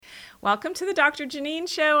Welcome to the Dr. Janine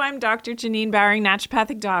Show. I'm Dr. Janine Bowering,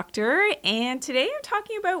 naturopathic doctor, and today I'm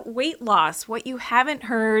talking about weight loss, what you haven't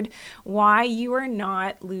heard, why you are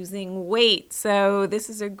not losing weight. So this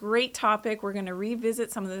is a great topic. We're going to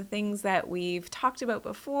revisit some of the things that we've talked about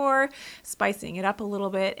before, spicing it up a little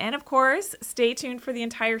bit, and of course, stay tuned for the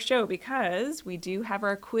entire show because we do have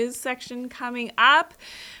our quiz section coming up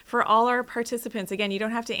for all our participants. Again, you don't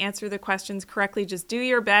have to answer the questions correctly, just do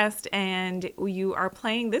your best, and you are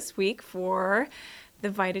playing this week for the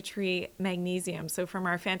VitaTree Magnesium. So from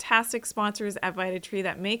our fantastic sponsors at VitaTree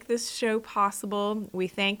that make this show possible, we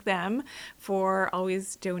thank them for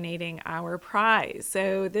always donating our prize.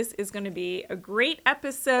 So this is going to be a great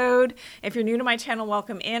episode. If you're new to my channel,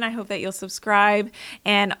 welcome in. I hope that you'll subscribe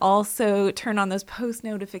and also turn on those post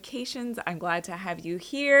notifications. I'm glad to have you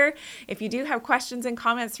here. If you do have questions and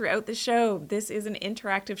comments throughout the show, this is an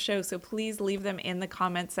interactive show, so please leave them in the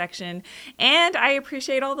comment section. And I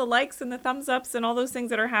appreciate all the likes and the thumbs ups and all those things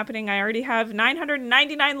that are happening. I already have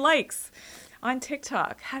 999 likes on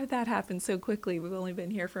TikTok. How did that happen so quickly? We've only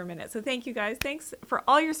been here for a minute. So thank you guys. Thanks for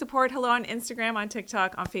all your support. Hello on Instagram, on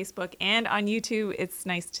TikTok, on Facebook, and on YouTube. It's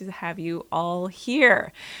nice to have you all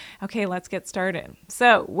here. Okay, let's get started.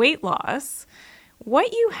 So weight loss,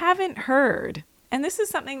 what you haven't heard. And this is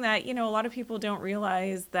something that, a lot of people don't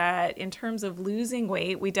realize, that in terms of losing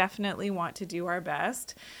weight, we definitely want to do our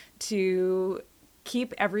best to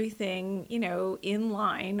keep everything, in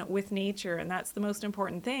line with nature. And that's the most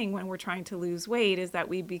important thing when we're trying to lose weight, is that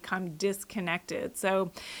we become disconnected.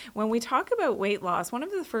 So when we talk about weight loss, one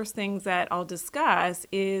of the first things that I'll discuss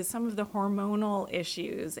is some of the hormonal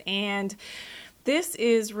issues. And this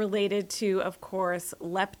is related to, of course,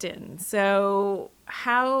 leptin. So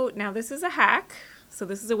now this is a hack. So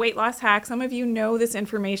this is a weight loss hack. Some of you know this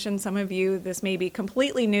information. Some of you, this may be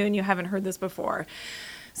completely new and you haven't heard this before.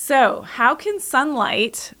 So how can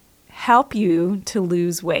sunlight help you to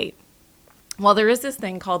lose weight? Well, there is this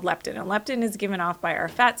thing called leptin, and leptin is given off by our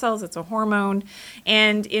fat cells. It's a hormone.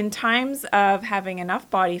 And in times of having enough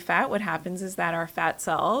body fat, what happens is that our fat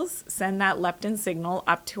cells send that leptin signal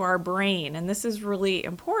up to our brain. And this is really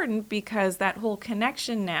important because that whole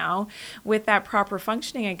connection now with that proper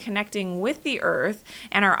functioning and connecting with the earth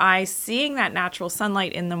and our eyes seeing that natural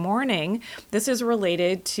sunlight in the morning, this is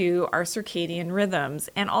related to our circadian rhythms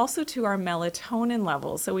and also to our melatonin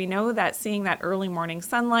levels. So we know that seeing that early morning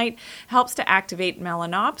sunlight helps to activate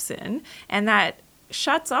melanopsin, and that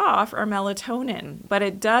shuts off our melatonin, but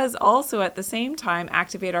it does also at the same time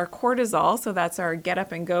activate our cortisol. So that's our get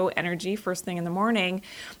up and go energy first thing in the morning.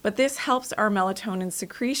 But this helps our melatonin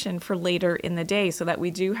secretion for later in the day so that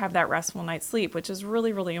we do have that restful night's sleep, which is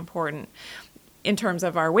really, really important in terms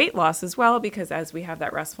of our weight loss as well, because as we have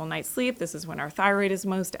that restful night's sleep, this is when our thyroid is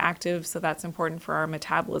most active. So that's important for our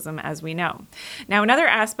metabolism, as we know. Now, another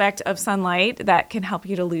aspect of sunlight that can help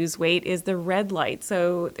you to lose weight is the red light.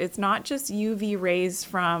 So it's not just UV rays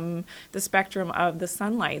from the spectrum of the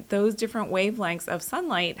sunlight. Those different wavelengths of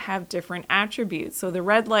sunlight have different attributes. So the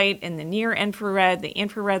red light and the near infrared, the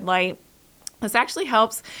infrared light, this actually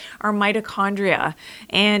helps our mitochondria,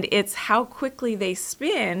 and it's how quickly they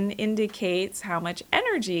spin indicates how much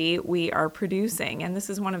energy we are producing. And this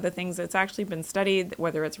is one of the things that's actually been studied,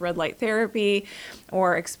 whether it's red light therapy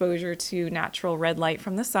or exposure to natural red light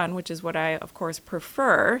from the sun, which is what I, of course,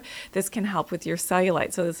 prefer. This can help with your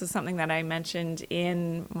cellulite. So this is something that I mentioned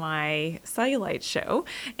in my cellulite show.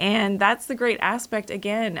 And that's the great aspect,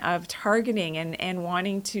 again, of targeting and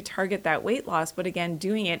wanting to target that weight loss, but again,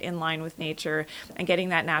 doing it in line with nature and getting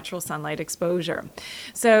that natural sunlight exposure.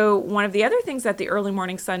 So one of the other things that the early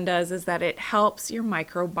morning sun does is that it helps your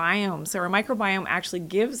microbiome. So our microbiome actually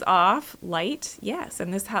gives off light, yes,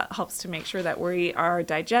 and this helps to make sure that we are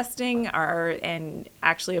digesting and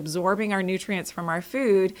actually absorbing our nutrients from our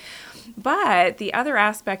food. But the other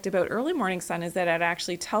aspect about early morning sun is that it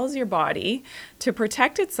actually tells your body to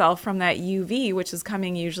protect itself from that UV, which is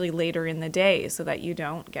coming usually later in the day, so that you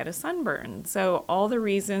don't get a sunburn. So all the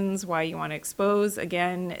reasons why you want to expose,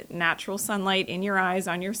 again, natural sunlight in your eyes,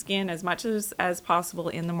 on your skin, as much as possible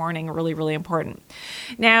in the morning, really, really important.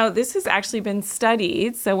 Now, this has actually been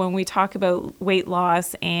studied. So when we talk about weight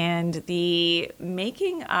loss and the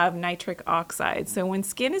making of nitric oxide, so when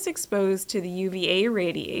skin is exposed to the UVA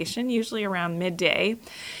radiation, usually around midday,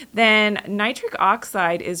 then nitric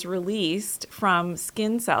oxide is released from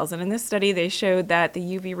skin cells. And in this study, they showed that the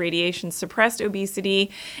UV radiation suppressed obesity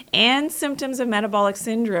and symptoms of metabolic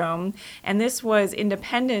syndrome. And this was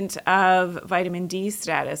independent of vitamin D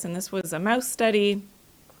status. And this was a mouse study.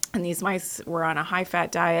 And these mice were on a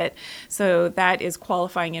high-fat diet. So that is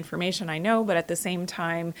qualifying information, I know, but at the same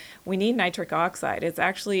time, we need nitric oxide. It's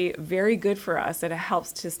actually very good for us. It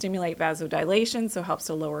helps to stimulate vasodilation, so it helps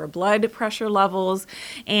to lower blood pressure levels.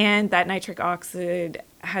 And that nitric oxide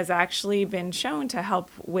has actually been shown to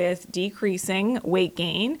help with decreasing weight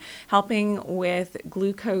gain, helping with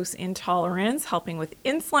glucose intolerance, helping with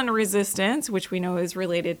insulin resistance, which we know is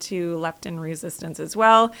related to leptin resistance as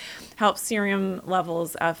well, helps serum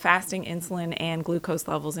levels of fasting insulin and glucose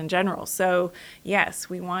levels in general. So yes,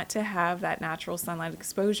 we want to have that natural sunlight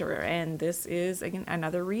exposure. And this is, again,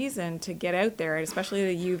 another reason to get out there, especially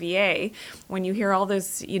the UVA. When you hear all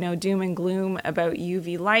this, doom and gloom about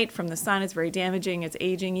UV light from the sun, it's very damaging, it's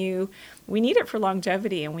aging you. We need it for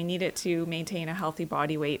longevity, and we need it to maintain a healthy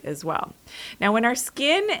body weight as well. Now, when our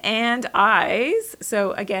skin and eyes,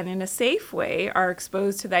 so again, in a safe way, are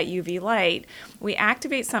exposed to that UV light, we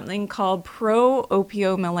activate something called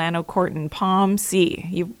pro-opiomelanocortin,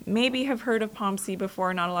 POMC. You maybe have heard of POMC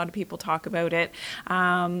before. Not a lot of people talk about it,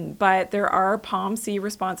 but there are POMC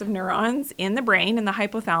responsive neurons in the brain, in the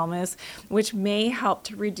hypothalamus, which may help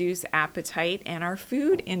to reduce appetite and our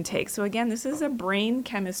food intake. So again, this is a brain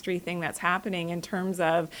chemistry thing that's happening in terms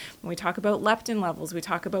of when we talk about leptin levels, we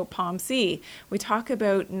talk about POMC, we talk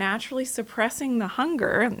about naturally suppressing the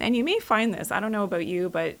hunger. And you may find this, I don't know about you,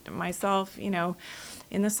 but myself, in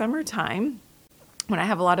the summertime, when I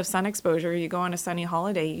have a lot of sun exposure, you go on a sunny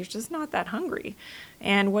holiday, you're just not that hungry.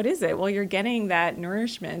 And what is it? Well, you're getting that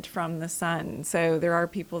nourishment from the sun. So there are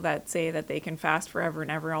people that say that they can fast forever and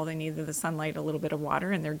ever. All they need is the sunlight, a little bit of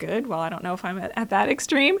water, and they're good. Well, I don't know if I'm at that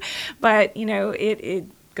extreme, but it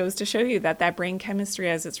goes to show you that brain chemistry,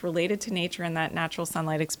 as it's related to nature and that natural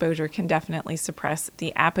sunlight exposure, can definitely suppress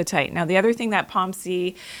the appetite. Now, the other thing that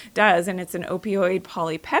POMC does, and it's an opioid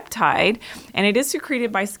polypeptide, and it is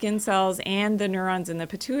secreted by skin cells and the neurons in the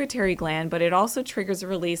pituitary gland, but it also triggers the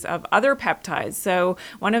release of other peptides. So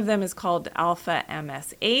one of them is called alpha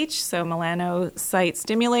MSH, so melanocyte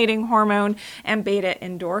stimulating hormone, and beta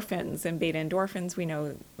endorphins. And beta endorphins, we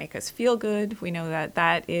know, make us feel good. We know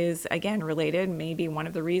that is, again, related, maybe one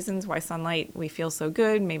of the reasons why sunlight, we feel so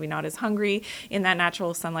good, maybe not as hungry in that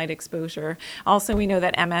natural sunlight exposure. Also, we know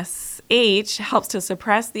that MSH helps to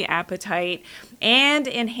suppress the appetite and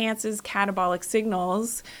enhances catabolic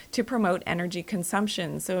signals to promote energy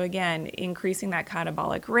consumption. So again, increasing that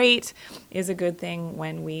catabolic rate is a good thing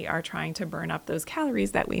when we are trying to burn up those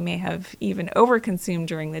calories that we may have even overconsumed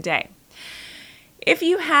during the day. If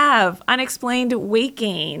you have unexplained weight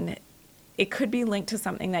gain, it could be linked to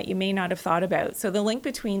something that you may not have thought about. So the link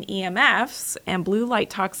between EMFs and blue light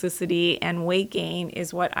toxicity and weight gain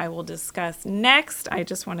is what I will discuss next. I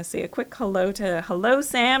just want to say a quick hello,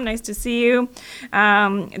 Sam. Nice to see you.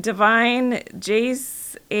 Divine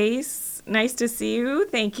Jace Ace. Nice to see you.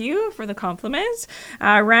 Thank you for the compliment.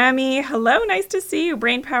 Rami, hello. Nice to see you.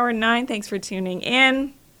 Brain Power 9, thanks for tuning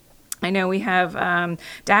in. I know we have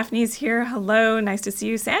Daphne's here. Hello, nice to see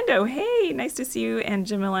you. Sando, hey, nice to see you. And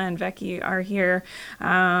Jamila and Becky are here.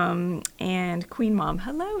 And Queen Mom,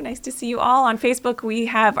 hello, nice to see you all. On Facebook, we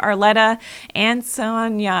have Arletta and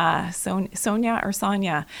Sonia. Sonia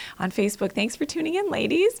on Facebook. Thanks for tuning in,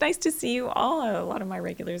 ladies. Nice to see you all. A lot of my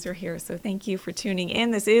regulars are here, so thank you for tuning in.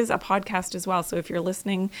 This is a podcast as well, so if you're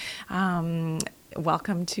listening,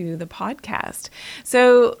 welcome to the podcast.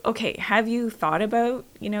 So, okay, have you thought about,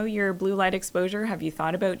 your blue light exposure? Have you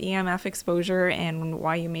thought about EMF exposure and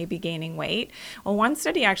why you may be gaining weight? Well, one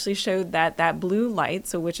study actually showed that blue light,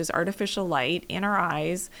 so which is artificial light in our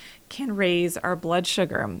eyes, can raise our blood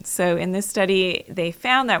sugar. So in this study, they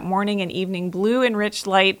found that morning and evening blue enriched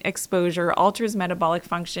light exposure alters metabolic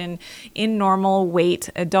function in normal weight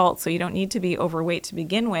adults. So you don't need to be overweight to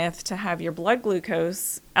begin with to have your blood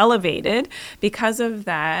glucose elevated because of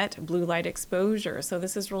that blue light exposure. So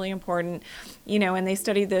this is really important, and they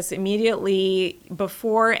studied this immediately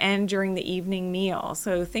before and during the evening meal.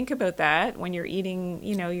 So think about that when you're eating,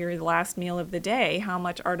 your last meal of the day. How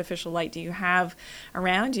much artificial light do you have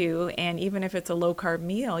around you? And even if it's a low carb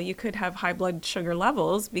meal, you could have high blood sugar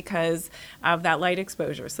levels because of that light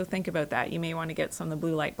exposure. So think about that. You may want to get some of the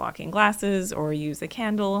blue light blocking glasses or use a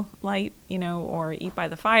candle light, or eat by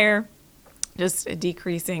the fire. Just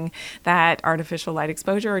decreasing that artificial light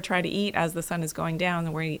exposure, or try to eat as the sun is going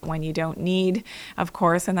down when you don't need, of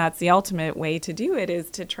course, and that's the ultimate way to do it, is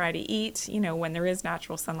to try to eat, when there is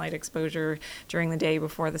natural sunlight exposure during the day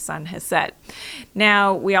before the sun has set.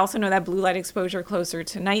 Now, we also know that blue light exposure closer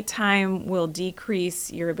to nighttime will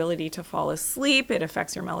decrease your ability to fall asleep. It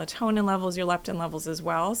affects your melatonin levels, your leptin levels as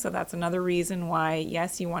well. So that's another reason why,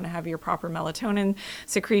 yes, you want to have your proper melatonin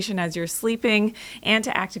secretion as you're sleeping and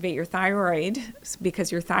to activate your thyroid. thyroid,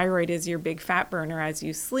 because your thyroid is your big fat burner as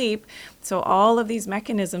you sleep. So all of these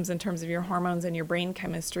mechanisms in terms of your hormones and your brain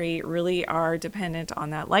chemistry really are dependent on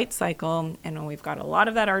that light cycle. And when we've got a lot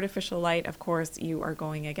of that artificial light, of course, you are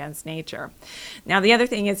going against nature. Now, the other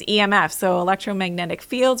thing is EMF, so electromagnetic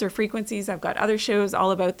fields or frequencies. I've got other shows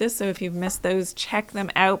all about this, so if you've missed those, check them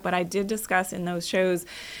out. But I did discuss in those shows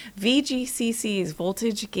VGCCs,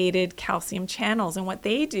 voltage gated calcium channels, and what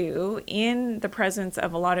they do in the presence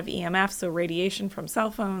of a lot of EMF, so radiation from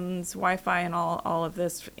cell phones, Wi-Fi, and all of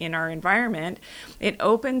this in our environment. It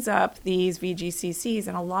opens up these VGCCs,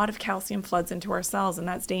 and a lot of calcium floods into our cells, and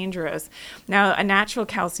that's dangerous. Now, a natural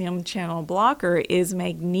calcium channel blocker is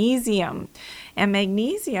magnesium. And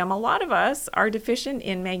magnesium, a lot of us are deficient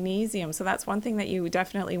in magnesium. So that's one thing that you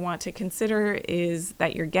definitely want to consider, is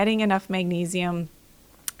that you're getting enough magnesium.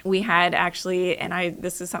 We had actually,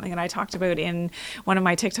 this is something that I talked about in one of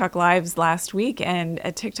my TikTok lives last week, and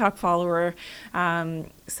a TikTok follower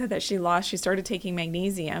said that she started taking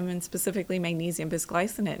magnesium, and specifically magnesium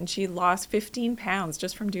bisglycinate, and she lost 15 pounds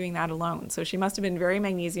just from doing that alone. So she must have been very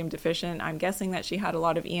magnesium deficient. I'm guessing that she had a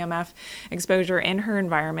lot of EMF exposure in her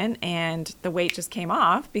environment, and the weight just came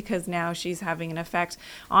off because now she's having an effect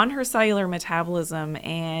on her cellular metabolism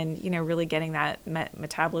and, really getting that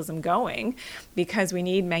metabolism going, because we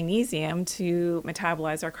need magnesium to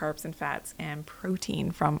metabolize our carbs and fats and protein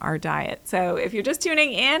from our diet. So if you're just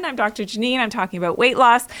tuning in, I'm Dr. Janine. I'm talking about weight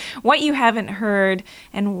loss, what you haven't heard,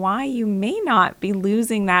 and why you may not be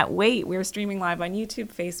losing that weight. We're streaming live on YouTube,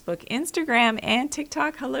 Facebook, Instagram, and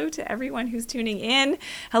TikTok. Hello to everyone who's tuning in.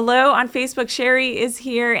 Hello on Facebook, Sherry is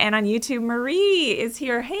here, and on YouTube, Marie is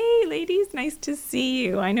here. Hey, ladies, nice to see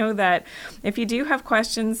you. I know that if you do have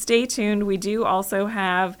questions, stay tuned. We do also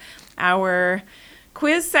have our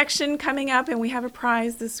quiz section coming up, and we have a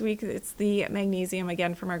prize this week. It's the magnesium,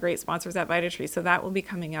 again, from our great sponsors at Vitatree. So that will be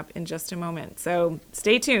coming up in just a moment. So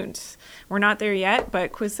stay tuned. We're not there yet,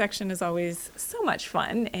 but quiz section is always so much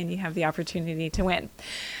fun, and you have the opportunity to win.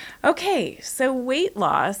 Okay, so weight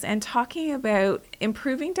loss and talking about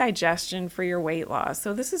improving digestion for your weight loss.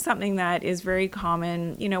 So this is something that is very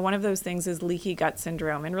common. One of those things is leaky gut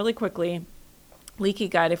syndrome. And really quickly, leaky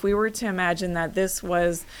gut, if we were to imagine that this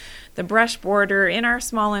was the brush border in our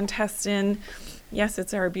small intestine, yes,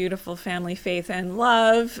 it's our beautiful family, faith, and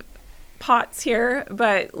love pots here,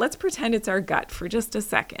 but let's pretend it's our gut for just a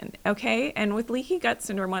second, okay? And with leaky gut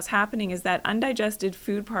syndrome, what's happening is that undigested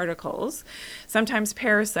food particles, sometimes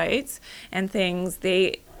parasites and things,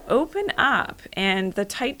 they open up, and the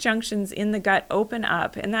tight junctions in the gut open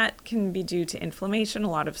up, and that can be due to inflammation, a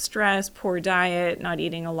lot of stress, poor diet, not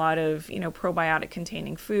eating a lot of probiotic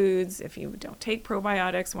containing foods. If you don't take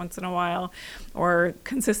probiotics once in a while or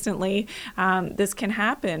consistently, this can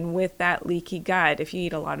happen with that leaky gut. If you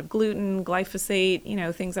eat a lot of gluten,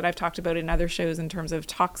 glyphosate, things that I've talked about in other shows in terms of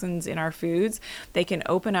toxins in our foods, they can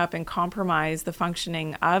open up and compromise the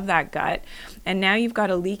functioning of that gut, and now you've got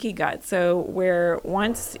a leaky gut. So where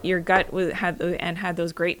once your gut had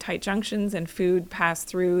those great tight junctions and food passed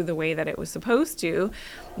through the way that it was supposed to,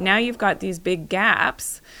 now you've got these big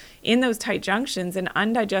gaps in those tight junctions, and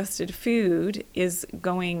undigested food is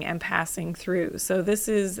going and passing through. So this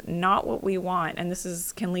is not what we want, and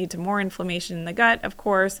this can lead to more inflammation in the gut, of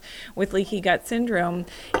course, with leaky gut syndrome,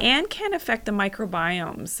 and can affect the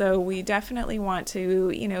microbiome. So we definitely want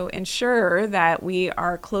to, ensure that we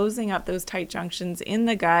are closing up those tight junctions in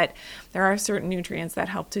the gut. There are certain nutrients that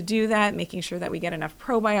help to do that, making sure that we get enough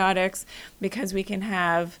probiotics, because we can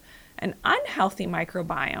have an unhealthy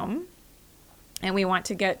microbiome, and we want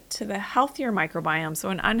to get to the healthier microbiome. So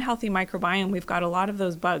an unhealthy microbiome, we've got a lot of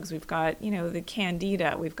those bugs. We've got, the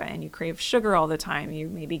candida, and you crave sugar all the time. You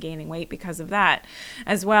may be gaining weight because of that,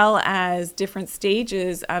 as well as different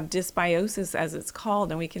stages of dysbiosis, as it's called.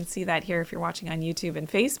 And we can see that here if you're watching on YouTube and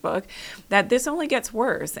Facebook, that this only gets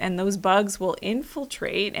worse, and those bugs will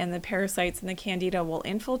infiltrate, and the parasites and the candida will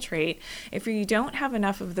infiltrate. If you don't have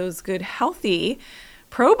enough of those good, healthy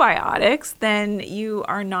probiotics, then you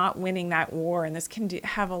are not winning that war. And this can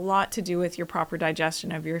have a lot to do with your proper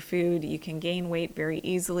digestion of your food. You can gain weight very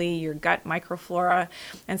easily, your gut microflora,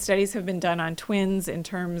 and studies have been done on twins in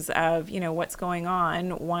terms of, what's going on.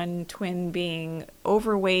 One twin being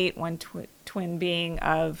overweight, one twin being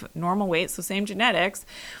of normal weight, so same genetics,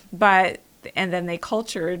 and then they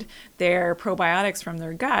cultured their probiotics from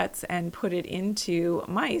their guts and put it into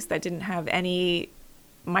mice that didn't have any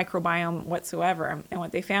microbiome whatsoever. And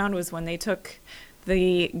what they found was when they took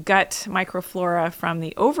the gut microflora from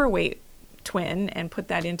the overweight twin and put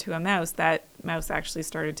that into a mouse, that mouse actually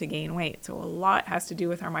started to gain weight. So a lot has to do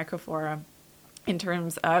with our microflora in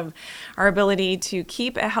terms of our ability to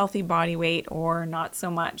keep a healthy body weight or not so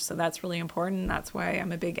much. So that's really important. That's why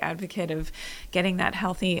I'm a big advocate of getting that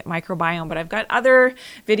healthy microbiome. But I've got other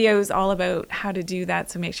videos all about how to do that,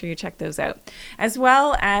 so make sure you check those out. As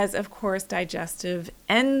well as, of course, digestive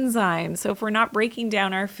enzymes. So if we're not breaking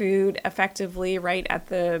down our food effectively right at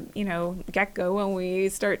the get-go when we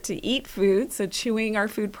start to eat food, so chewing our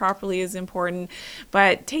food properly is important,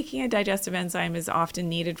 but taking a digestive enzyme is often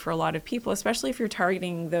needed for a lot of people, especially if you're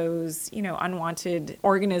targeting those, unwanted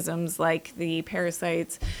organisms like the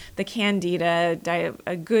parasites, the candida,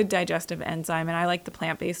 a good digestive enzyme. And I like the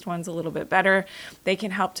plant-based ones a little bit better. They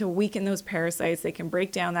can help to weaken those parasites. They can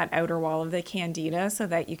break down that outer wall of the candida so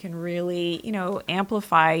that you can really,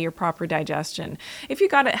 amplify your proper digestion. If you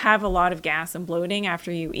got to have a lot of gas and bloating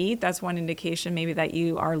after you eat, that's one indication maybe that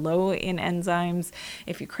you are low in enzymes.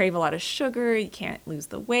 If you crave a lot of sugar, you can't lose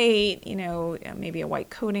the weight, maybe a white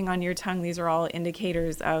coating on your tongue. These are all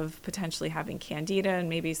indicators of potentially having candida and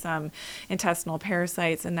maybe some intestinal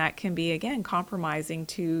parasites, and that can be, again, compromising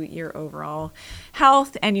to your overall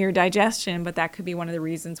health and your digestion, but that could be one of the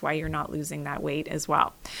reasons why you're not losing that weight as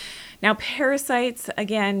well. Now, parasites,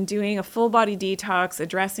 again, doing a full body detox,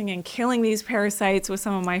 addressing and killing these parasites with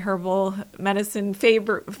some of my herbal medicine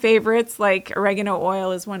favorites, like oregano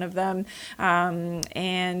oil is one of them.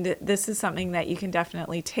 And this is something that you can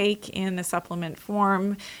definitely take in a supplement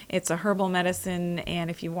form. It's a herbal medicine. And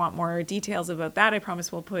if you want more details about that, I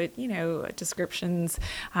promise we'll put, descriptions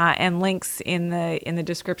and links in the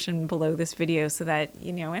description below this video so that,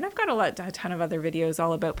 and I've got a ton of other videos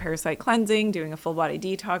all about parasite cleansing, doing a full body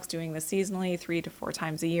detox, doing this seasonally 3 to 4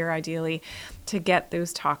 times a year, ideally, to get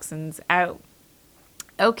those toxins out.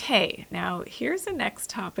 Okay, now here's the next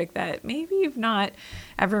topic that maybe you've not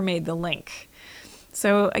ever made the link.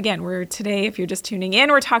 So again, today, if you're just tuning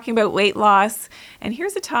in, we're talking about weight loss. And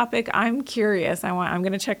here's a topic I'm curious. I'm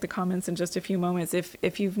going to check the comments in just a few moments.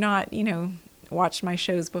 If you've not, watched my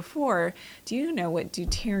shows before, do you know what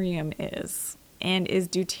deuterium is? And is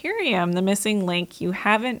deuterium the missing link you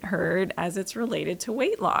haven't heard as it's related to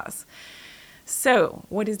weight loss? So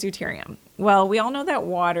what is deuterium? Well, we all know that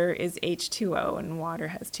water is H2O, and water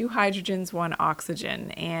has 2 hydrogens, 1 oxygen.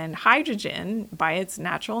 And hydrogen, by its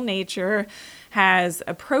natural nature, has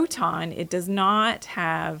a proton. It does not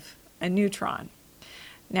have a neutron.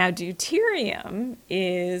 Now, deuterium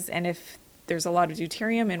is, and if there's a lot of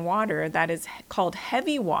deuterium in water, that is called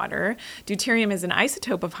heavy water. Deuterium is an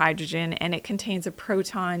isotope of hydrogen, and it contains a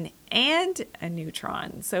proton and a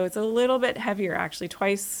neutron. So it's a little bit heavier, actually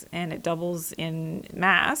twice, and it doubles in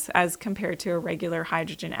mass as compared to a regular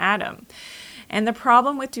hydrogen atom. And the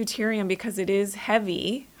problem with deuterium, because it is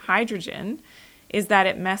heavy hydrogen, is that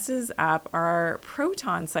it messes up our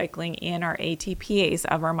proton cycling in our ATPase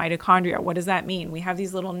of our mitochondria. What does that mean? We have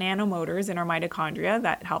these little nanomotors in our mitochondria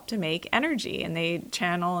that help to make energy, and they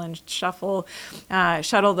channel and shuttle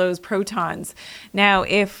those protons. Now,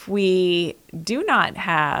 if we do not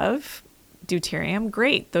have deuterium,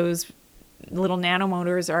 great. Those little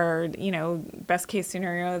nanomotors are, best case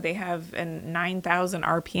scenario, they have a 9,000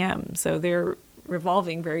 RPM. So they're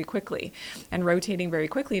revolving very quickly and rotating very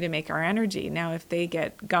quickly to make our energy. Now, if they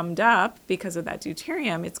get gummed up because of that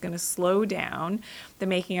deuterium, it's going to slow down the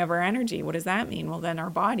making of our energy. What does that mean? Well, then our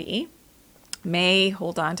body may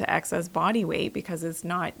hold on to excess body weight because it's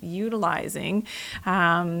not utilizing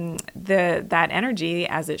that energy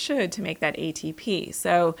as it should to make that ATP.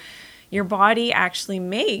 So your body actually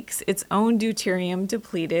makes its own deuterium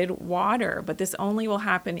depleted water, but this only will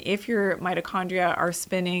happen if your mitochondria are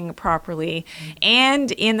spinning properly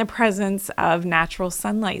and in the presence of natural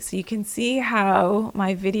sunlight. So you can see how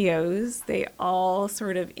my videos, they all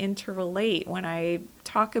sort of interrelate. When I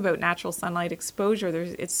talk about natural sunlight exposure,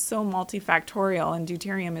 it's so multifactorial, and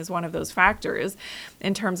deuterium is one of those factors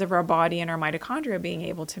in terms of our body and our mitochondria being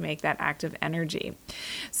able to make that active energy.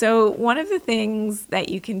 So one of the things that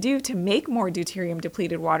you can do to make more deuterium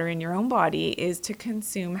depleted water in your own body is to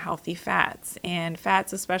consume healthy fats, and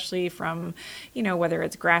fats especially from, whether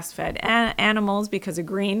it's grass-fed animals, because a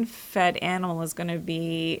grain-fed animal is going to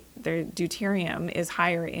be, their deuterium is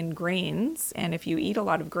higher in grains, and if you eat a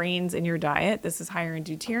lot of grains in your diet, this is higher in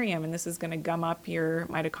deuterium, and this is going to gum up your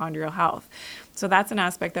mitochondrial health. So that's an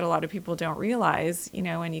aspect that a lot of people don't realize,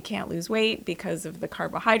 and you can't lose weight because of the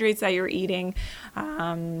carbohydrates that you're eating.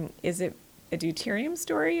 Is it a deuterium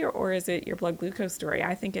story or is it your blood glucose story?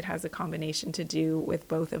 I think it has a combination to do with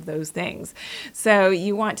both of those things. So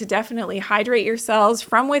you want to definitely hydrate your cells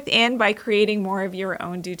from within by creating more of your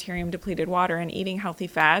own deuterium depleted water and eating healthy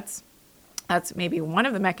fats. That's maybe one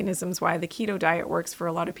of the mechanisms why the keto diet works for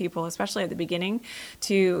a lot of people, especially at the beginning,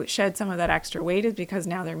 to shed some of that extra weight, is because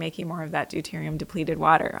now they're making more of that deuterium depleted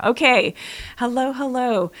water. Okay.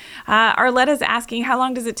 Hello. Arletta's asking, how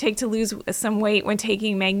long does it take to lose some weight when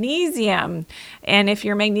taking magnesium? And if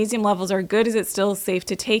your magnesium levels are good, is it still safe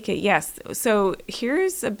to take it? Yes. So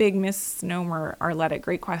here's a big misnomer, Arletta.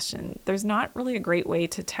 Great question. There's not really a great way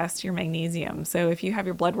to test your magnesium. So if you have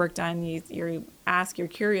your blood work done, you're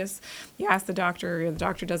curious, you ask the doctor, or the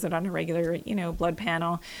doctor does it on a regular, blood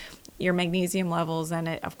panel, your magnesium levels, and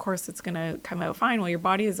of course it's going to come out fine. Well, your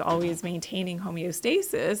body is always maintaining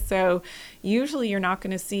homeostasis. So usually you're not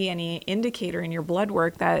going to see any indicator in your blood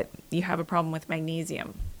work that you have a problem with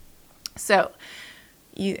magnesium. So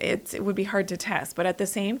it would be hard to test, but at the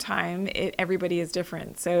same time, everybody is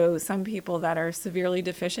different. So some people that are severely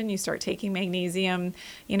deficient, you start taking magnesium,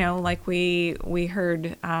 like we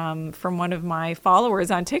heard from one of my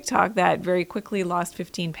followers on TikTok that very quickly lost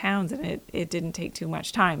 15 pounds, and it didn't take too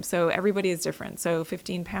much time. So everybody is different. So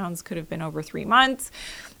 15 pounds could have been over 3 months.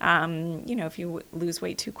 If you lose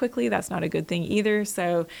weight too quickly, that's not a good thing either.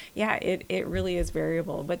 So yeah, it really is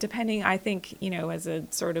variable. But depending, I think, as a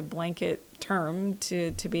sort of blanket term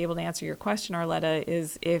to be able to answer your question, Arletta,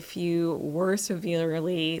 is if you were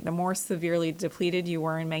the more severely depleted you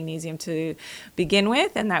were in magnesium to begin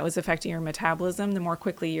with, and that was affecting your metabolism, the more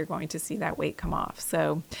quickly you're going to see that weight come off.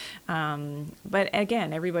 So, but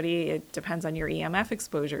again, it depends on your EMF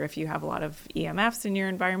exposure. If you have a lot of EMFs in your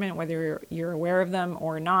environment, whether you're aware of them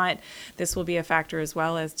or not, this will be a factor as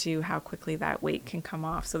well as to how quickly that weight can come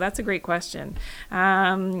off. So that's a great question.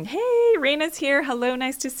 Hey, Raina's here. Hello,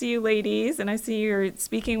 nice to see you, ladies. And I see you're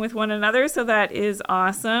speaking with one another, so that is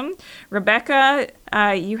awesome. Rebecca,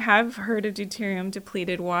 you have heard of deuterium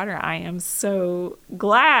depleted water. I am so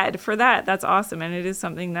glad for that. That's awesome, and it is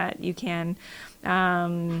something that you can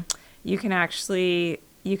actually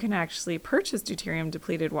purchase deuterium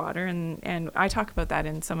depleted water, and I talk about that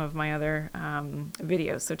in some of my other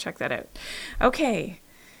videos. So check that out. Okay,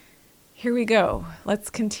 here we go. Let's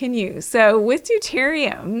continue. So with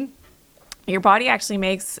deuterium, your body actually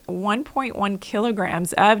makes 1.1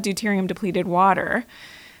 kilograms of deuterium depleted water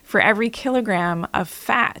for every kilogram of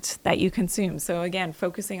fat that you consume. So again,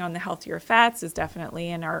 focusing on the healthier fats is definitely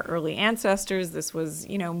in our early ancestors. This was,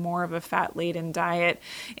 more of a fat-laden diet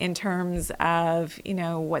in terms of,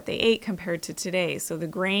 what they ate compared to today. So the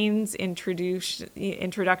grains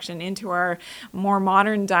introduction into our more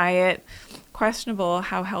modern diet, questionable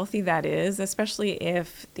how healthy that is, especially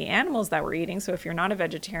if the animals that we're eating, so if you're not a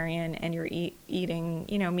vegetarian and you're eating,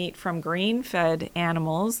 meat from grain-fed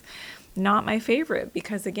animals, not my favorite,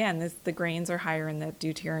 because again, the grains are higher in the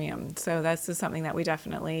deuterium. So that's just something that we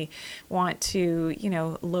definitely want to,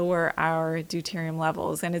 lower our deuterium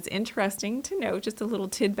levels. And it's interesting to know just a little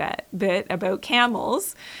tidbit about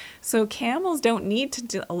camels. So camels don't need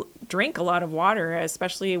to drink a lot of water,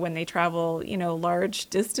 especially when they travel, large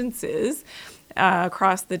distances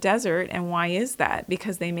across the desert. And why is that?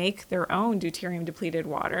 Because they make their own deuterium depleted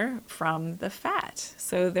water from the fat.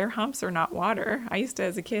 So their humps are not water. I used to,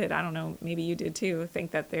 as a kid, I don't know, maybe you did too,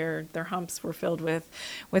 think that their humps were filled with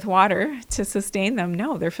water to sustain them.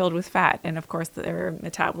 No, they're filled with fat. And of course, their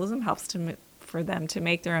metabolism helps for them to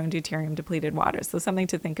make their own deuterium depleted water. So something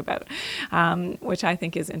to think about, which I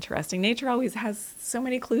think is interesting. Nature always has so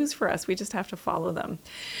many clues for us. We just have to follow them.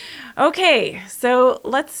 Okay, so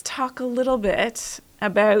let's talk a little bit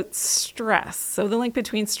about stress. So the link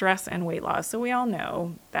between stress and weight loss. So we all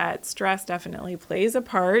know that stress definitely plays a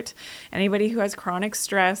part. Anybody who has chronic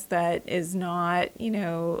stress that is not,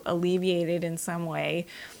 alleviated in some way,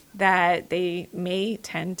 that they may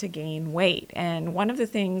tend to gain weight. And one of the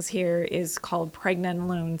things here is called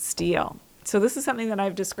pregnenolone steal. So this is something that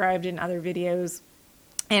I've described in other videos.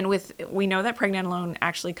 And we know that pregnenolone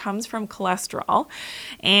actually comes from cholesterol,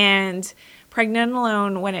 and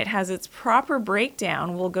pregnenolone, when it has its proper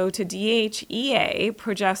breakdown, will go to DHEA,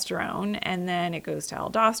 progesterone, and then it goes to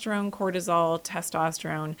aldosterone, cortisol,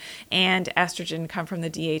 testosterone, and estrogen come from the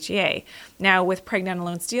DHEA. Now, with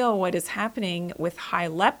pregnenolone steal, what is happening with high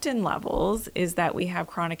leptin levels is that we have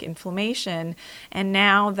chronic inflammation, and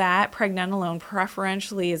now that pregnenolone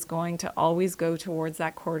preferentially is going to always go towards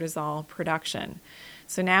that cortisol production.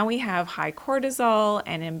 So now we have high cortisol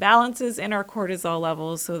and imbalances in our cortisol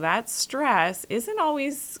levels. So that stress isn't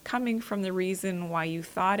always coming from the reason why you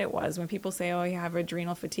thought it was. When people say, oh, you have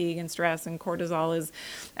adrenal fatigue and stress and cortisol is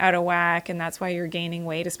out of whack, and that's why you're gaining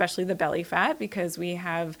weight, especially the belly fat, because we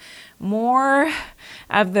have more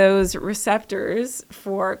of those receptors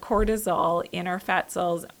for cortisol in our fat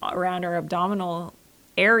cells around our abdominal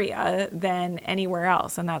area than anywhere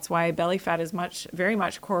else. And that's why belly fat is very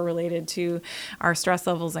much correlated to our stress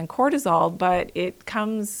levels and cortisol, but it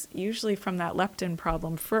comes usually from that leptin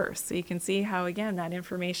problem first. So you can see how, again, that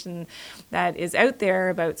information that is out there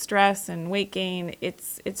about stress and weight gain,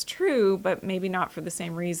 it's true, but maybe not for the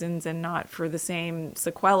same reasons and not for the same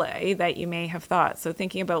sequelae that you may have thought. So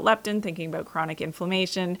thinking about leptin, thinking about chronic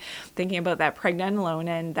inflammation, thinking about that pregnenolone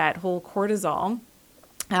and that whole cortisol,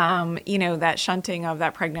 that shunting of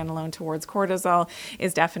that pregnenolone towards cortisol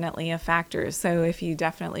is definitely a factor. So if you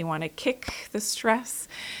definitely want to kick the stress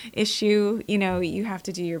issue, you have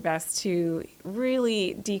to do your best to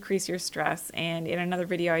really decrease your stress. And in another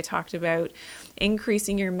video, I talked about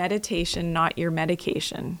increasing your meditation, not your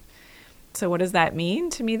medication. So what does that mean?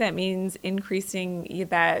 To me, that means increasing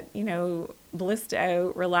that, blissed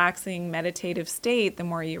out, relaxing, meditative state. The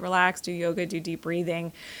more you relax, do yoga, do deep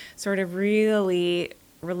breathing, sort of really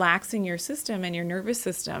relaxing your system and your nervous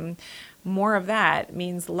system. More of that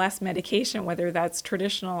means less medication, whether that's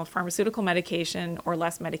traditional pharmaceutical medication or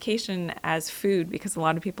less medication as food, because a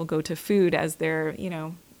lot of people go to food as their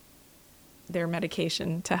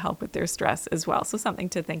medication to help with their stress as well. So something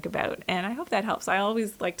to think about. And I hope that helps. I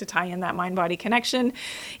always like to tie in that mind-body connection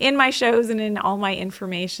in my shows and in all my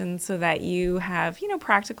information so that you have,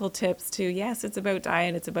 practical tips to, yes, it's about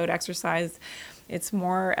diet, it's about exercise. It's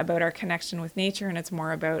more about our connection with nature, and it's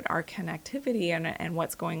more about our connectivity and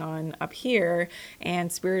what's going on up here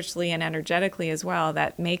and spiritually and energetically as well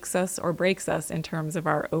that makes us or breaks us in terms of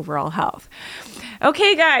our overall health.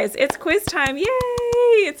 Okay, guys, it's quiz time. Yay!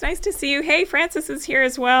 It's nice to see you. Hey, Francis is here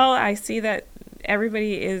as well. I see that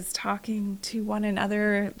everybody is talking to one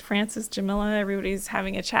another. Francis, Jamila, everybody's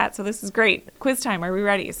having a chat. So this is great. Quiz time. Are we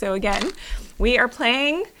ready? So again, we are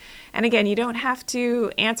playing. And again, you don't have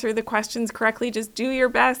to answer the questions correctly. Just do your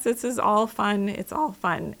best. This is all fun. It's all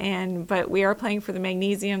fun. But we are playing for the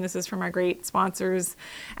magnesium. This is from our great sponsors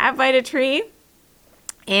at VitaTree.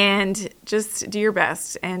 And just do your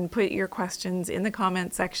best and put your questions in the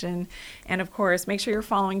comment section. And of course, make sure you're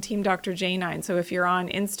following Team Dr. J9. So if you're on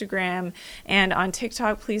Instagram and on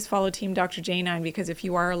TikTok, please follow Team Dr. J9, because if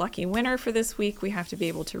you are a lucky winner for this week, we have to be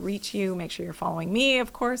able to reach you. Make sure you're following me,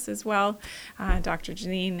 of course, as well, Dr.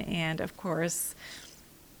 Janine, and of course,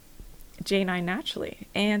 J9 Naturally.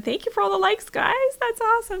 And thank you for all the likes, guys. That's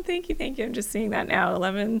awesome. Thank you. I'm just seeing that now.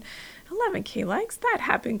 11K likes. That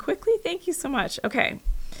happened quickly. Thank you so much. Okay.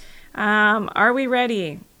 Are we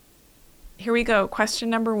ready? Here we go. Question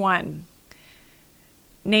number 1.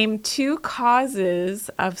 Name 2 causes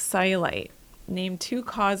of cellulite. Name 2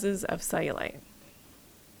 causes of cellulite.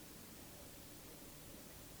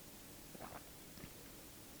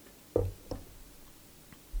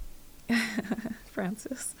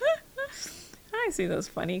 Francis. I see those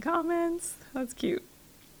funny comments. That's cute.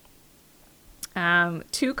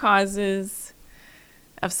 2 causes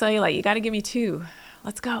of cellulite. You got to give me 2.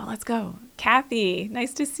 Let's go. Kathy,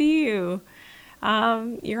 nice to see you.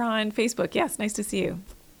 You're on Facebook. Yes, nice to see you.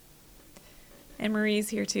 And Marie's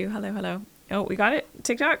here too. Hello. Oh, we got it.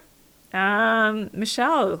 TikTok.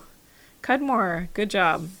 Michelle Cudmore, good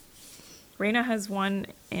job. Raina has 1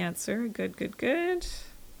 answer. Good.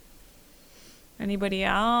 Anybody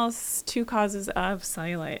else? 2 causes of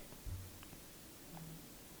cellulite.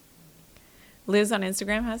 Liz on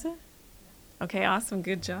Instagram has it? Okay, awesome.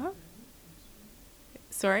 Good job.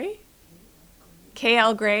 Sorry?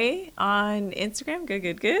 KL Gray on Instagram.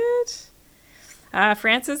 Good.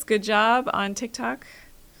 Francis, good job on TikTok.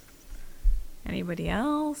 Anybody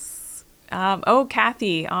else?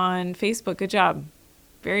 Kathy on Facebook. Good job.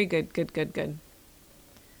 Very good. Good.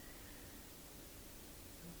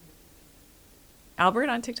 Albert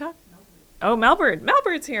on TikTok? Oh, Melbert.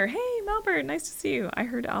 Melbert's here. Hey, Melbert. Nice to see you. I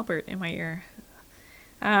heard Albert in my ear.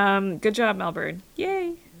 Good job, Melbert.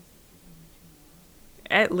 Yay.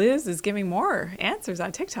 Liz is giving more answers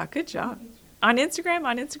on TikTok. Good job. On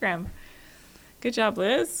Instagram. Good job,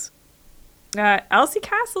 Liz. Elsie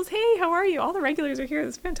Castles. Hey, how are you? All the regulars are here.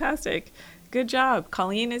 That's fantastic. Good job.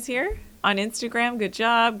 Colleen is here on Instagram. Good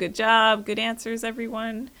job. Good answers,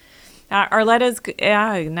 everyone. Arletta's,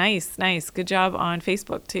 nice. Good job on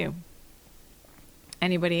Facebook, too.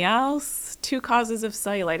 Anybody else? 2 causes of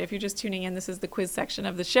cellulite. If you're just tuning in, this is the quiz section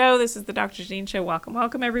of the show. This is the Dr. Janine Show.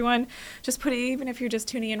 Welcome, everyone. Just even if you're just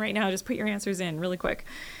tuning in right now, just put your answers in really quick.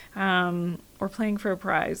 We're playing for a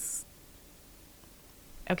prize.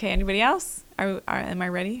 Okay, anybody else? Am I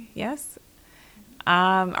ready? Yes?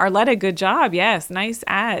 Arletta, good job. Yes, nice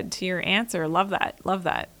add to your answer. Love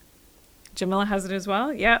that. Jamila has it as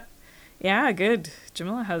well? Yep. Yeah, good.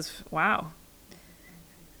 Jamila has, wow.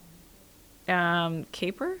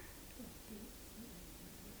 Caper?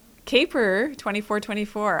 Caper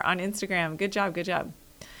 2424 on Instagram. Good job. Good job.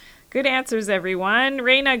 Good answers, everyone.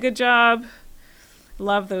 Raina, good job.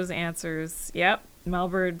 Love those answers. Yep.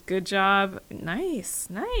 Melbourne, good job. Nice.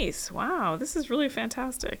 Nice. Wow. This is really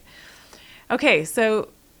fantastic. Okay. So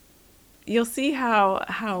you'll see how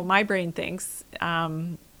my brain thinks.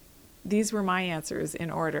 These were my answers in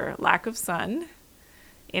order: lack of sun,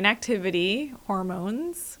 inactivity,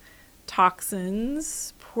 hormones,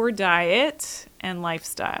 toxins, poor diet, and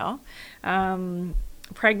lifestyle.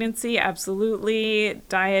 Pregnancy, absolutely.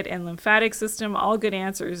 Diet and lymphatic system, all good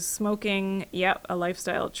answers. Smoking, yep, a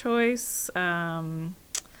lifestyle choice. So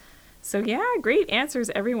yeah, great answers,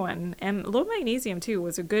 everyone. And low magnesium too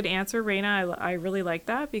was a good answer, Raina. I really like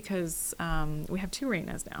that because we have two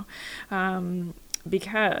Rainas now.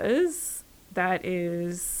 Because that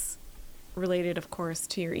is related, of course,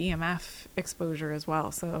 to your EMF exposure as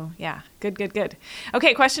well. So yeah, good.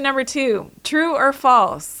 Okay, question number 2. True or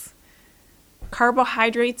false?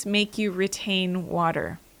 Carbohydrates make you retain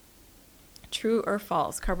water. True or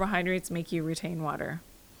false? Carbohydrates make you retain water.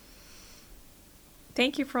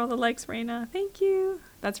 Thank you for all the likes, Raina. Thank you.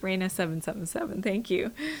 That's Raina777. Thank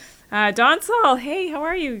you. Donsal, hey, how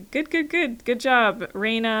are you? Good. Good job.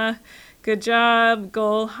 Raina, good job.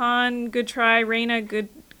 Golhan, good try. Raina, good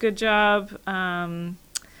job.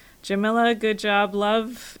 Jamila, good job.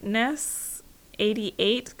 Love Ness,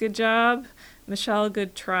 88, good job. Michelle,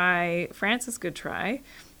 good try. Francis, good try.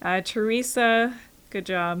 Teresa, good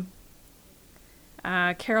job.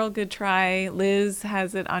 Carol, good try. Liz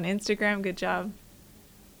has it on Instagram, good job.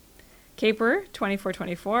 Caper,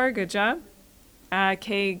 2424, good job.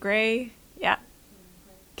 K Gray, yeah.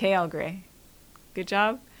 KL Gray, good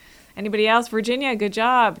job. Anybody else? Virginia, good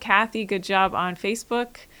job. Kathy, good job on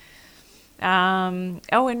Facebook. And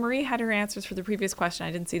Marie had her answers for the previous question.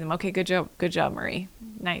 I didn't see them. Okay, good job, Marie.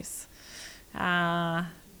 Nice.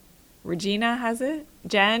 Regina has it.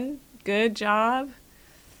 Jen, good job.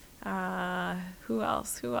 Who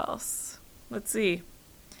else? Let's see.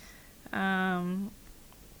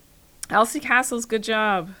 Elsie Castles, good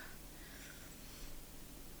job.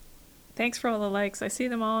 Thanks for all the likes. I see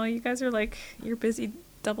them all. You guys are you're busy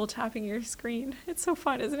double tapping your screen. It's so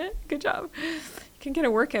fun, isn't it? Good job. You can get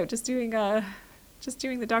a workout just doing the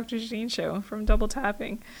Dr. Janine show from double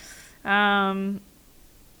tapping. Rashila,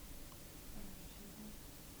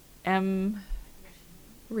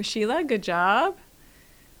 good job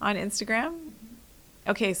on Instagram.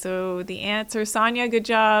 Okay, so the answer, Sonia, good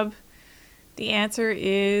job. The answer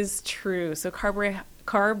is true. So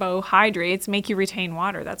carbohydrates make you retain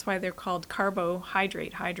water. That's why they're called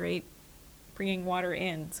carbohydrate. Hydrate, bringing water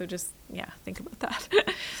in. So just, think about that.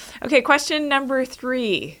 Okay, question number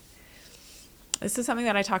 3. This is something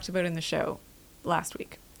that I talked about in the show last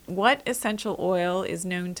week. What essential oil is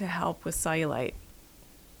known to help with cellulite?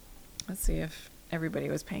 Let's see if everybody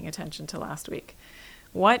was paying attention to last week.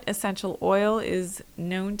 What essential oil is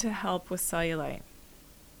known to help with cellulite?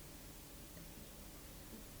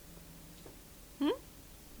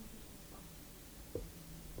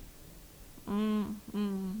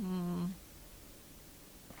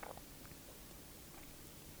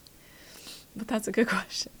 But that's a good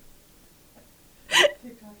question.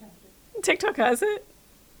 TikTok has it.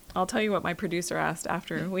 I'll tell you what my producer asked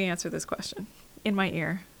after we answered this question in my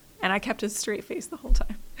ear. And I kept a straight face the whole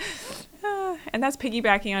time. And that's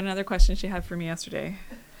piggybacking on another question she had for me yesterday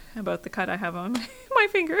about the cut I have on my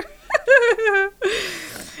finger.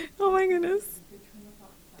 Oh my goodness.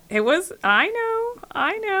 It was, I know.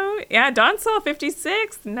 Yeah, Donsal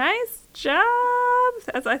 56. Nice job.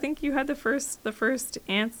 I think you had the first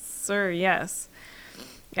answer. Yes.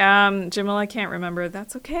 Jamila, I can't remember.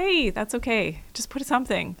 That's okay. Just put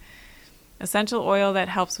something. Essential oil that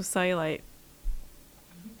helps with cellulite.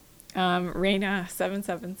 Raina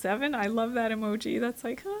 777. I love that emoji. That's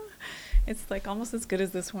it's almost as good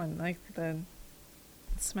as this one. Like the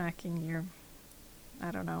smacking your,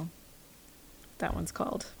 I don't know what that one's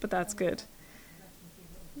called, but that's good.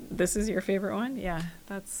 This is your favorite one? Yeah,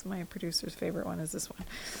 that's my producer's favorite one is this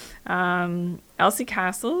one. Elsie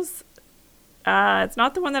Castles. It's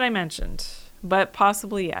not the one that I mentioned, but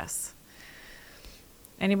possibly yes.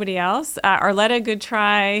 Anybody else? Arletta, good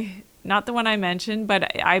try. Not the one I mentioned,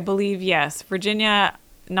 but I believe yes. Virginia,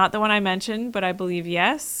 not the one I mentioned, but I believe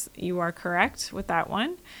yes. You are correct with that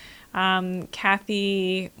one.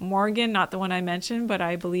 Kathy Morgan, not the one I mentioned, but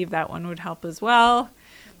I believe that one would help as well.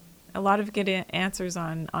 A lot of good answers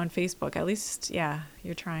on Facebook. At least, yeah,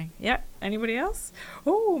 you're trying. Yeah. Anybody else?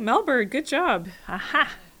 Oh, Melbourne, good job.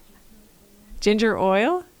 Aha. Ginger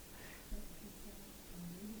oil.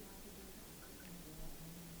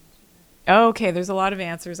 Oh, okay, there's a lot of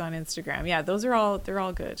answers on Instagram. Yeah, they're all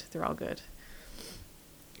good. They're all good.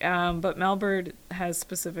 But Melbourne has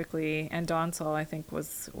specifically, and Donsall I think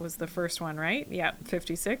was the first one, right? Yeah,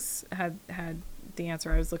 56 had the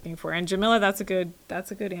answer I was looking for. And Jamila, that's a good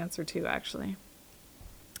answer too, actually.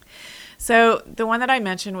 So the one that I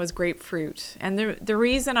mentioned was grapefruit, and the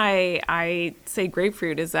reason I say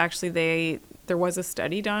grapefruit is actually there was a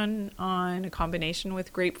study done on a combination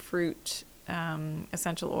with grapefruit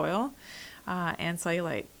essential oil and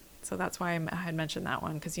cellulite. So that's why I had mentioned that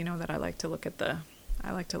one, because you know that I like to look at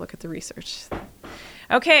the research.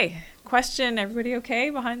 Okay, question. Everybody okay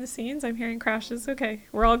behind the scenes? I'm hearing crashes. Okay,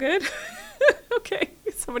 we're all good. Okay,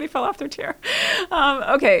 somebody fell off their chair.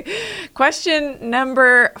 Okay, question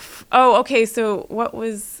number. Okay. So what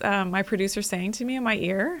was my producer saying to me in my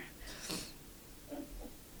ear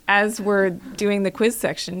as we're doing the quiz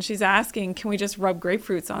section? She's asking, can we just rub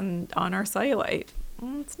grapefruits on our cellulite?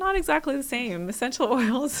 It's not exactly the same. Essential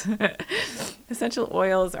oils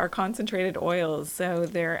are concentrated oils, so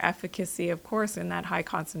their efficacy, of course, in that high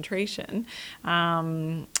concentration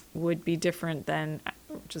would be different than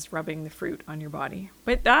just rubbing the fruit on your body.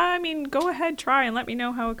 But I mean, go ahead, try and let me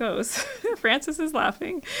know how it goes. Francis is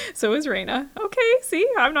laughing. So is Raina. Okay, see,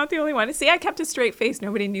 I'm not the only one. See, I kept a straight face.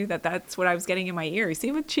 Nobody knew that that's what I was getting in my ear. You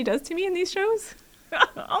see what she does to me in these shows?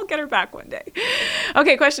 I'll get her back one day.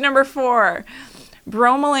 Okay, question number 4.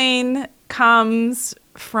 Bromelain comes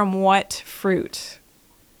from what fruit?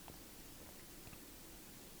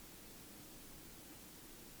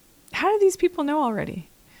 How do these people know already?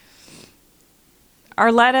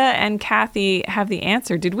 Arletta and Kathy have the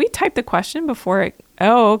answer. Did we type the question before it?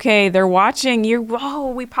 Oh, okay. They're watching.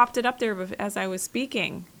 We popped it up there as I was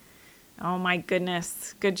speaking. Oh my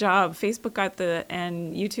goodness. Good job. Facebook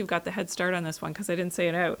and YouTube got the head start on this one because I didn't say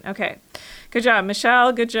it out. Okay. Good job.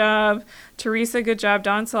 Michelle, good job. Teresa, good job.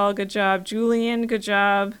 Donsall, good job. Julian, good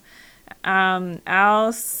job.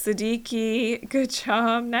 Al Siddiqui, good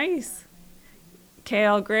job. Nice.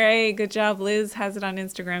 Kale Gray, good job. Liz has it on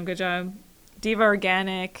Instagram. Good job. Diva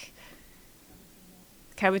Organic.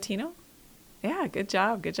 Cabatino? Yeah, good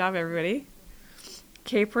job. Good job, everybody.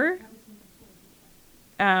 Caper.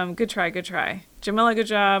 Good try. Jamila, good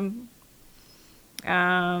job.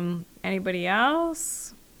 Anybody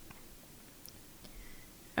else?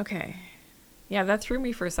 Okay. Yeah, that threw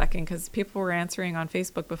me for a second because people were answering on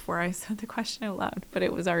Facebook before I said the question out loud, but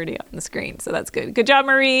it was already on the screen, so that's good. Good job,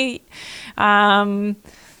 Marie. On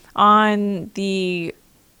the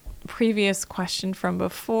previous question from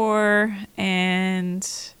before, and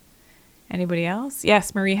anybody else?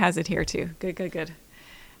 Yes, Marie has it here too. Good.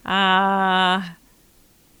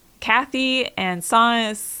 Kathy and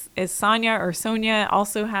Sonia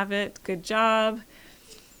also have it. Good job.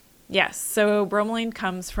 Yes, so bromelain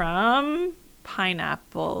comes from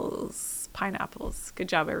pineapples. Good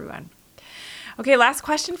job, everyone. Okay, last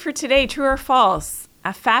question for today. True or false?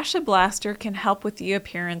 A fascia blaster can help with the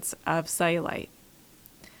appearance of cellulite.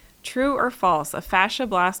 True or false? A fascia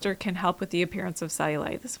blaster can help with the appearance of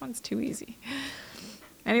cellulite. This one's too easy.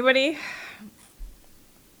 Anybody?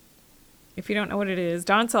 If you don't know what it is.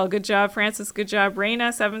 Donsall, good job. Francis, good job.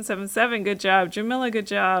 Raina, 777, good job. Jamila, good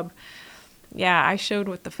job. Yeah, I showed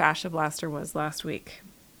what the fascia blaster was last week.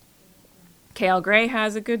 Kale Gray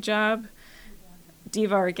has a good job.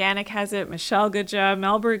 Diva Organic has it. Michelle, good job.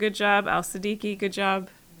 Melbourne, good job. Al Siddiqui, good job.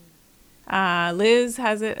 Liz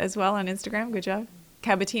has it as well on Instagram. Good job.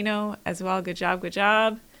 Cabatino as well. Good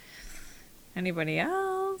job. Anybody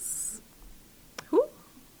else? Who?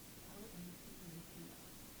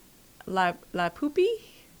 La Poopy?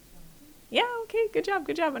 Yeah, okay. Good job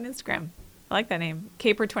on Instagram. I like that name.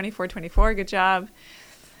 Caper2424, good job.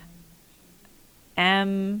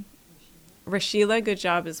 Rashila, good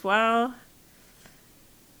job as well.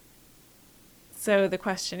 So the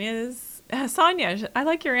question is, Sonia, I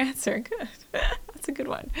like your answer. Good. That's a good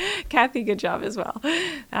one. Kathy, good job as well.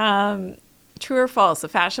 True or false? A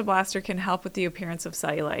fascia blaster can help with the appearance of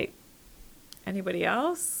cellulite. Anybody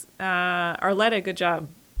else? Arletta, good job.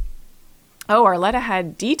 Oh, Arletta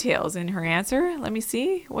had details in her answer. Let me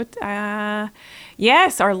see. Yes,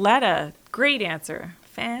 Arletta. Great answer.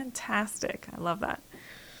 Fantastic. I love that.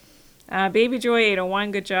 Baby Joy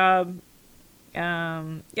 801, good job.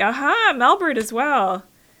 Melbourne as well.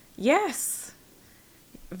 Yes.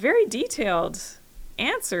 Very detailed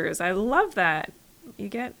answers. I love that. You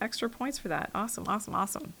get extra points for that. Awesome.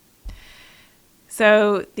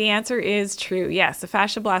 So the answer is true. Yes, a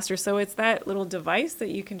fascia blaster. So it's that little device that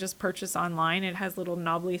you can just purchase online. It has little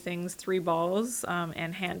knobbly things, 3 balls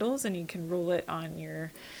and handles, and you can roll it on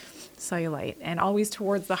your cellulite, and always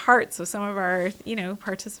towards the heart. So some of our,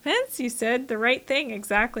 participants, you said the right thing.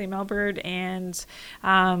 Exactly. Melbird and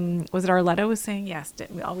was it Arletta was saying, yes,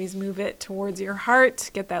 we always move it towards your heart,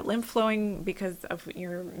 get that lymph flowing, because of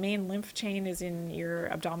your main lymph chain is in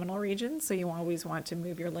your abdominal region. So you always want to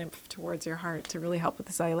move your lymph towards your heart to really help with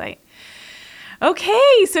the cellulite.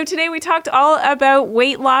 Okay, so today we talked all about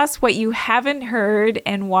weight loss, what you haven't heard,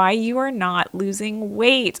 and why you are not losing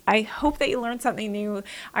weight. I hope that you learned something new.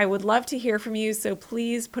 I would love to hear from you, so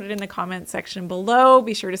please put it in the comment section below.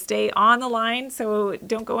 Be sure to stay on the line, so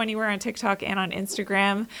don't go anywhere on TikTok and on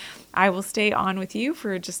Instagram. I will stay on with you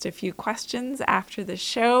for just a few questions after the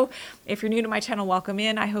show. If you're new to my channel, welcome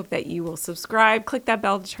in. I hope that you will subscribe. Click that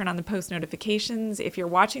bell to turn on the post notifications. If you're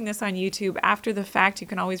watching this on YouTube after the fact, you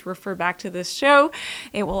can always refer back to this show.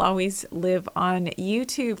 It will always live on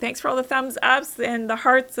YouTube. Thanks for all the thumbs ups and the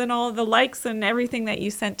hearts and all the likes and everything that you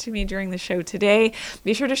sent to me during the show today.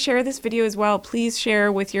 Be sure to share this video as well. Please share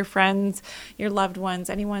with your friends, your loved ones,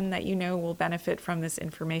 anyone that you know will benefit from this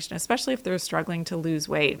information, especially if they're struggling to lose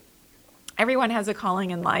weight. Everyone has a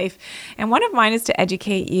calling in life, and one of mine is to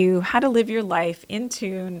educate you how to live your life in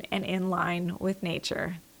tune and in line with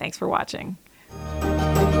nature. Thanks for watching.